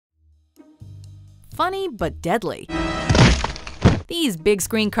funny but deadly. These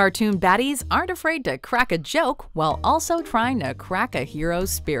big-screen cartoon baddies aren't afraid to crack a joke while also trying to crack a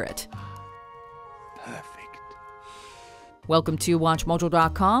hero's spirit. Perfect. Welcome to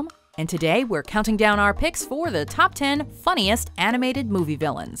WatchMojo.com, and today we're counting down our picks for the top 10 funniest animated movie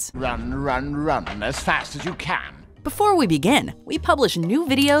villains. Run, run, run as fast as you can. Before we begin, we publish new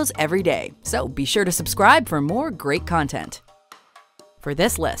videos every day, so be sure to subscribe for more great content. For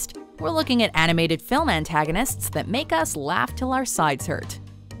this list, we're looking at animated film antagonists that make us laugh till our sides hurt.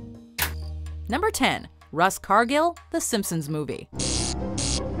 Number 10. Russ Cargill, The Simpsons Movie.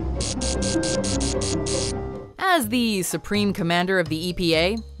 As the Supreme Commander of the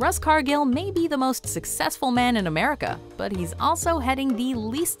EPA, Russ Cargill may be the most successful man in America, but he's also heading the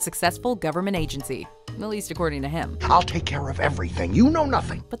least successful government agency, at least according to him. I'll take care of everything. You know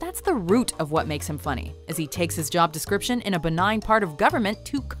nothing. But that's the root of what makes him funny, as he takes his job description in a benign part of government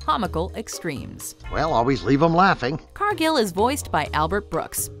to comical extremes. Well, always leave them laughing. Cargill is voiced by Albert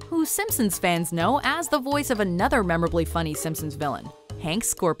Brooks, who Simpsons fans know as the voice of another memorably funny Simpsons villain, Hank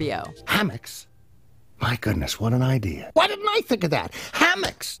Scorpio. Hammocks? My goodness, what an idea. Why didn't I think of that?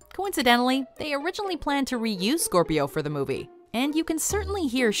 Hammocks! Coincidentally, they originally planned to reuse Scorpio for the movie, and you can certainly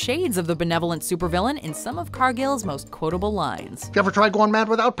hear shades of the benevolent supervillain in some of Cargill's most quotable lines. You ever try going mad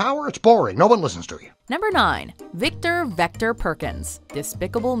without power? It's boring. No one listens to you. Number 9. Victor Vector Perkins,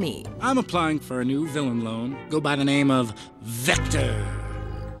 Despicable Me. I'm applying for a new villain loan. Go by the name of Vector.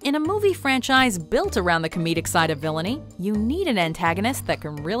 In a movie franchise built around the comedic side of villainy, you need an antagonist that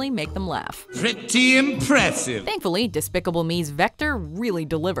can really make them laugh. Pretty impressive. Thankfully, Despicable Me's Vector really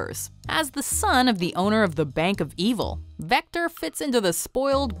delivers. As the son of the owner of the Bank of Evil, Vector fits into the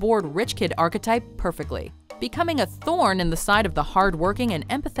spoiled, bored rich kid archetype perfectly, becoming a thorn in the side of the hard-working and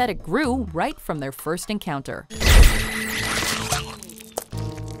empathetic Gru right from their first encounter.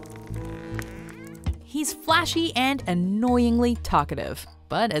 He's flashy and annoyingly talkative.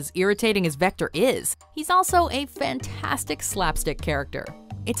 But as irritating as Vector is, he's also a fantastic slapstick character.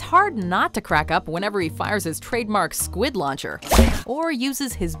 It's hard not to crack up whenever he fires his trademark squid launcher, or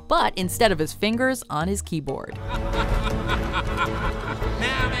uses his butt instead of his fingers on his keyboard. Now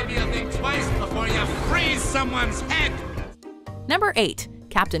maybe you'll think twice before you freeze someone's head. Number 8.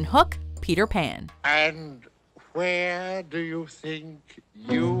 Captain Hook, Peter Pan. And where do you think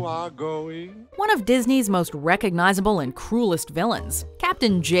you are going? One of Disney's most recognizable and cruelest villains,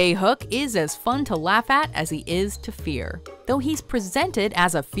 Captain J. Hook is as fun to laugh at as he is to fear. Though he's presented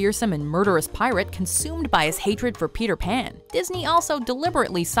as a fearsome and murderous pirate consumed by his hatred for Peter Pan, Disney also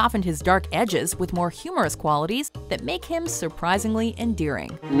deliberately softened his dark edges with more humorous qualities that make him surprisingly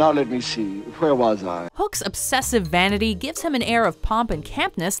endearing. Now let me see, where was I? Hook's obsessive vanity gives him an air of pomp and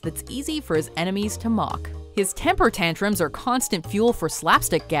campness that's easy for his enemies to mock. His temper tantrums are constant fuel for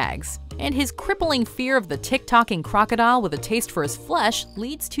slapstick gags, and his crippling fear of the tick-tocking crocodile with a taste for his flesh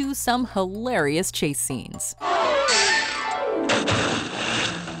leads to some hilarious chase scenes.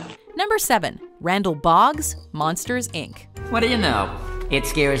 Number 7. Randall Boggs, Monsters, Inc. What do you know? It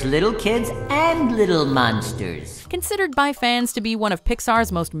scares little kids and little monsters. Considered by fans to be one of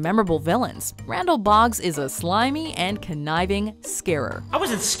Pixar's most memorable villains, Randall Boggs is a slimy and conniving scarer. I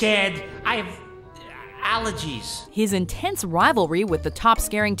wasn't scared. I have allergies. His intense rivalry with the top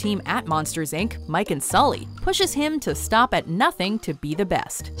scaring team at Monsters, Inc., Mike and Sully, pushes him to stop at nothing to be the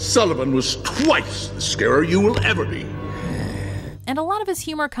best. Sullivan was twice the scarer you will ever be. And a lot of his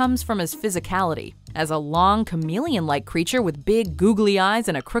humor comes from his physicality. As a long, chameleon-like creature with big, googly eyes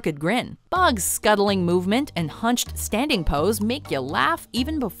and a crooked grin, Boggs' scuttling movement and hunched standing pose make you laugh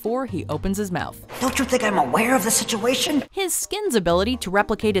even before he opens his mouth. Don't you think I'm aware of the situation? His skin's ability to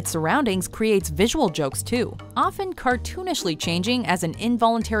replicate its surroundings creates visual jokes too, often cartoonishly changing as an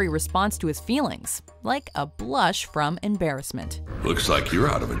involuntary response to his feelings, like a blush from embarrassment. Looks like you're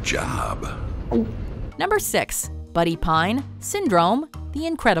out of a job. Number 6. Buddy Pine, Syndrome, The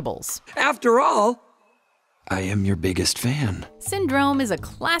Incredibles. After all, I am your biggest fan. Syndrome is a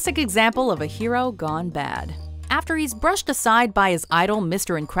classic example of a hero gone bad. After he's brushed aside by his idol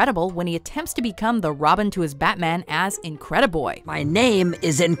Mr. Incredible when he attempts to become the Robin to his Batman as Incrediboy. My name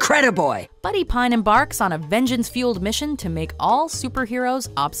is Incrediboy. Buddy Pine embarks on a vengeance-fueled mission to make all superheroes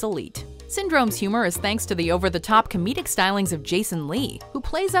obsolete. Syndrome's humor is thanks to the over-the-top comedic stylings of Jason Lee, who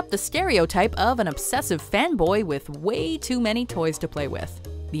plays up the stereotype of an obsessive fanboy with way too many toys to play with.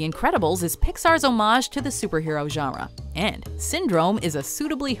 The Incredibles is Pixar's homage to the superhero genre, and Syndrome is a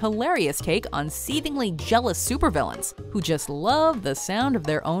suitably hilarious take on seethingly jealous supervillains who just love the sound of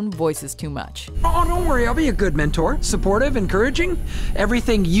their own voices too much. Oh, don't worry, I'll be a good mentor, supportive, encouraging,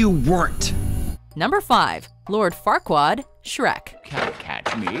 everything you weren't. Number 5. Lord Farquaad, Shrek. Can't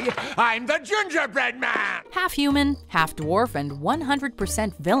catch me. I'm the gingerbread man! Half human, half dwarf, and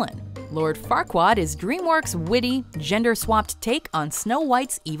 100% villain, Lord Farquaad is DreamWorks' witty, gender-swapped take on Snow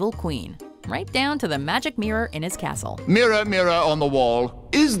White's evil queen, right down to the magic mirror in his castle. Mirror, mirror on the wall,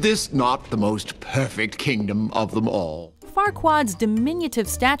 is this not the most perfect kingdom of them all? Farquaad's diminutive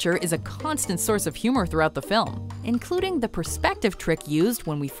stature is a constant source of humor throughout the film, including the perspective trick used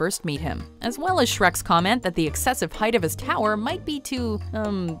when we first meet him, as well as Shrek's comment that the excessive height of his tower might be to,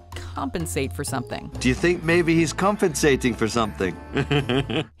 compensate for something. Do you think maybe he's compensating for something?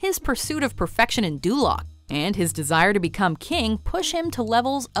 His pursuit of perfection in Duloc and his desire to become king push him to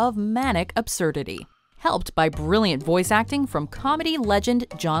levels of manic absurdity, helped by brilliant voice acting from comedy legend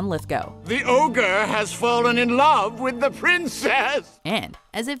John Lithgow. The ogre has fallen in love with the princess! And,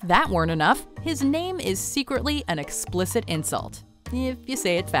 as if that weren't enough, his name is secretly an explicit insult, if you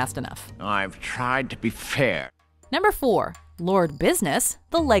say it fast enough. I've tried to be fair. Number 4, Lord Business,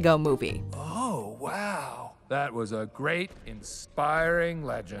 the Lego Movie. Oh, wow. That was a great, inspiring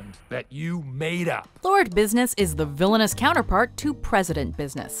legend that you made up. Lord Business is the villainous counterpart to President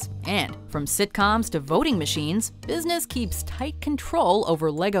Business. And from sitcoms to voting machines, Business keeps tight control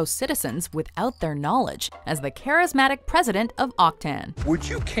over Lego citizens without their knowledge, as the charismatic president of Octan. Would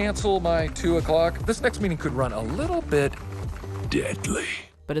you cancel my 2 o'clock? This next meeting could run a little bit deadly.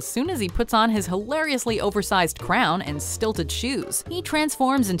 But as soon as he puts on his hilariously oversized crown and stilted shoes, he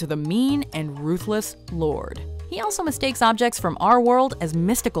transforms into the mean and ruthless Lord. He also mistakes objects from our world as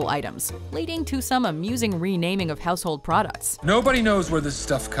mystical items, leading to some amusing renaming of household products. Nobody knows where this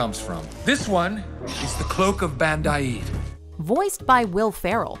stuff comes from. This one is the Cloak of Bandaid. Voiced by Will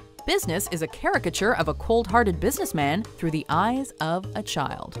Ferrell, Business is a caricature of a cold-hearted businessman through the eyes of a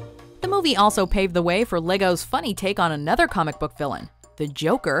child. The movie also paved the way for Lego's funny take on another comic book villain, the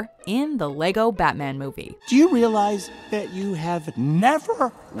Joker, in the Lego Batman movie. Do you realize that you have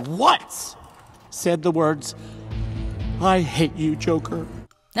never once said the words, "I hate you, Joker"?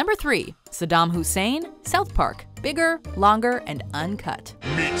 Number 3, Saddam Hussein, South Park, bigger, longer, and uncut.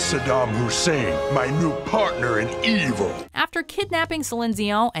 Meet Saddam Hussein, my new partner in evil. After kidnapping Celine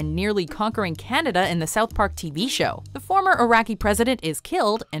Dion and nearly conquering Canada in the South Park TV show, the former Iraqi president is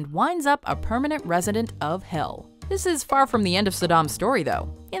killed and winds up a permanent resident of hell. This is far from the end of Saddam's story,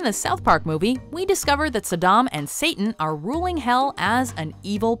 though. In the South Park movie, we discover that Saddam and Satan are ruling hell as an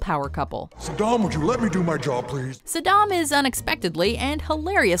evil power couple. Saddam, would you let me do my job, please? Saddam is unexpectedly and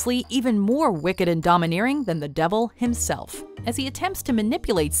hilariously even more wicked and domineering than the devil himself, as he attempts to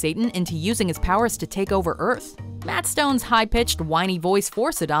manipulate Satan into using his powers to take over Earth. Matt Stone's high-pitched, whiny voice for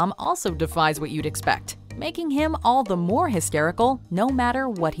Saddam also defies what you'd expect, making him all the more hysterical no matter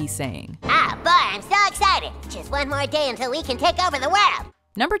what he's saying. Ah, boy, I'm so excited. Just one more day until we can take over the world.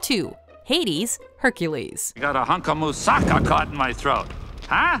 Number 2, Hades, Hercules. I got a hunk of moussaka caught in my throat.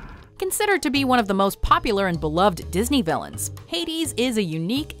 Huh? Considered to be one of the most popular and beloved Disney villains, Hades is a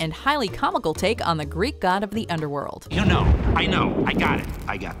unique and highly comical take on the Greek god of the underworld. You know, I got it.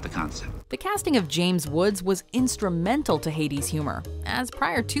 I got the concept. The casting of James Woods was instrumental to Hades' humor, as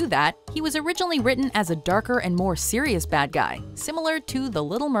prior to that, he was originally written as a darker and more serious bad guy, similar to The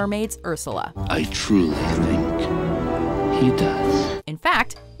Little Mermaid's Ursula. I truly think he does. In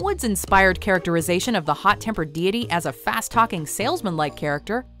fact, Woods' inspired characterization of the hot-tempered deity as a fast-talking salesman-like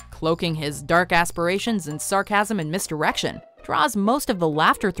character, cloaking his dark aspirations in sarcasm and misdirection, draws most of the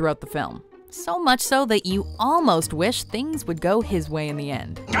laughter throughout the film. So much so that you almost wish things would go his way in the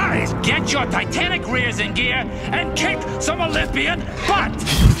end. Guys, get your Titanic rears in gear and kick some Olympian butt!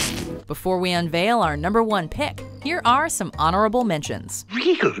 Before we unveil our number 1 pick, here are some honorable mentions.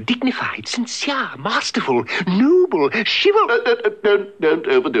 Regal, dignified, sincere, masterful, noble, chivalrous. Don't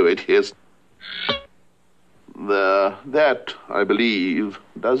overdo it, yes. That, I believe,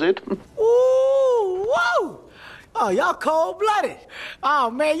 does it. Ooh, whoa! Oh, y'all cold-blooded.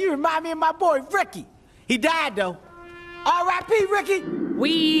 Oh, man, you remind me of my boy Ricky. He died, though. R.I.P. Ricky.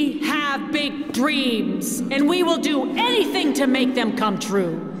 We have big dreams, and we will do anything to make them come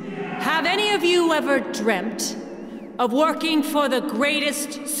true. Have any of you ever dreamt of working for the greatest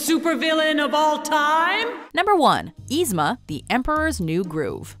supervillain of all time? Number 1, Yzma, the Emperor's New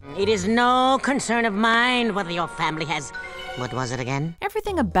Groove. It is no concern of mine whether your family has... What was it again?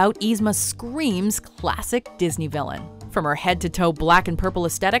 Everything about Yzma screams classic Disney villain. From her head-to-toe black and purple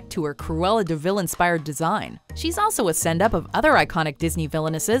aesthetic to her Cruella de Vil-inspired design. She's also a send-up of other iconic Disney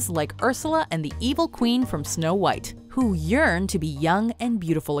villainesses like Ursula and the evil queen from Snow White, who yearn to be young and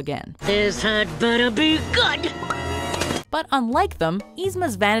beautiful again. This had better be good! But unlike them,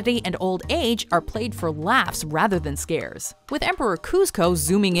 Yzma's vanity and old age are played for laughs rather than scares, with Emperor Kuzco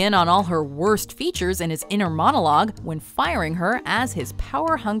zooming in on all her worst features in his inner monologue when firing her as his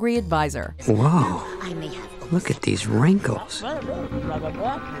power-hungry advisor. Whoa. Look at these wrinkles.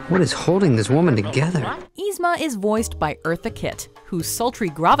 What is holding this woman together? Yzma is voiced by Eartha Kitt, whose sultry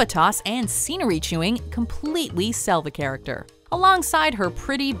gravitas and scenery chewing completely sell the character. Alongside her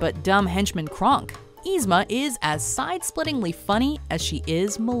pretty but dumb henchman Kronk, Yzma is as side-splittingly funny as she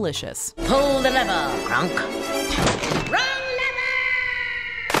is malicious. Pull the lever, Kronk. Wrong lever!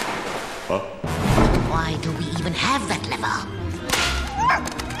 Huh? Why do we even have that lever?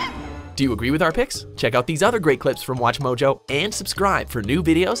 Do you agree with our picks? Check out these other great clips from WatchMojo and subscribe for new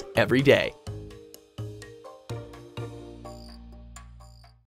videos every day.